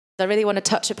I really want to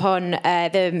touch upon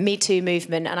the Me Too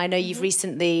movement, and I know you've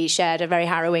recently shared a very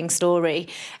harrowing story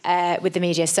with the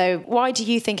media. So why do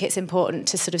you think it's important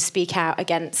to sort of speak out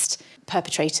against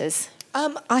perpetrators?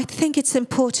 I think it's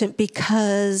important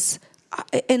because,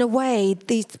 in a way,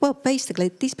 basically,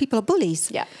 these people are bullies.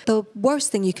 Yeah. The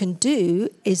worst thing you can do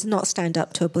is not stand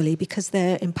up to a bully because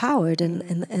they're empowered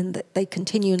and they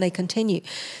continue and they continue.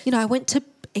 You know, I went to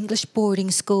English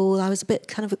boarding school. I was a bit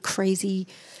kind of a crazy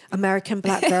American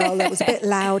black girl that was a bit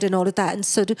loud and all of that, and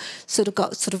sort of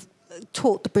got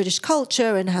taught the British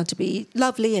culture and how to be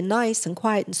lovely and nice and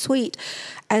quiet and sweet,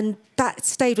 and that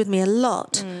stayed with me a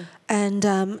lot. And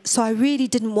so I really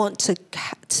didn't want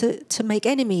to make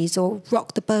enemies or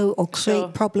rock the boat or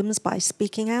create problems by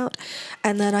speaking out.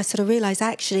 And then I sort of realised,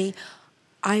 actually,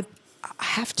 I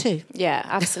have to. Yeah,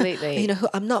 absolutely. You know,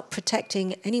 I'm not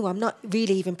protecting anyone. I'm not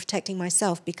really even protecting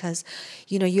myself because,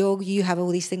 you know, you have all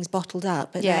these things bottled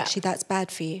up, but actually that's bad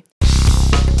for you.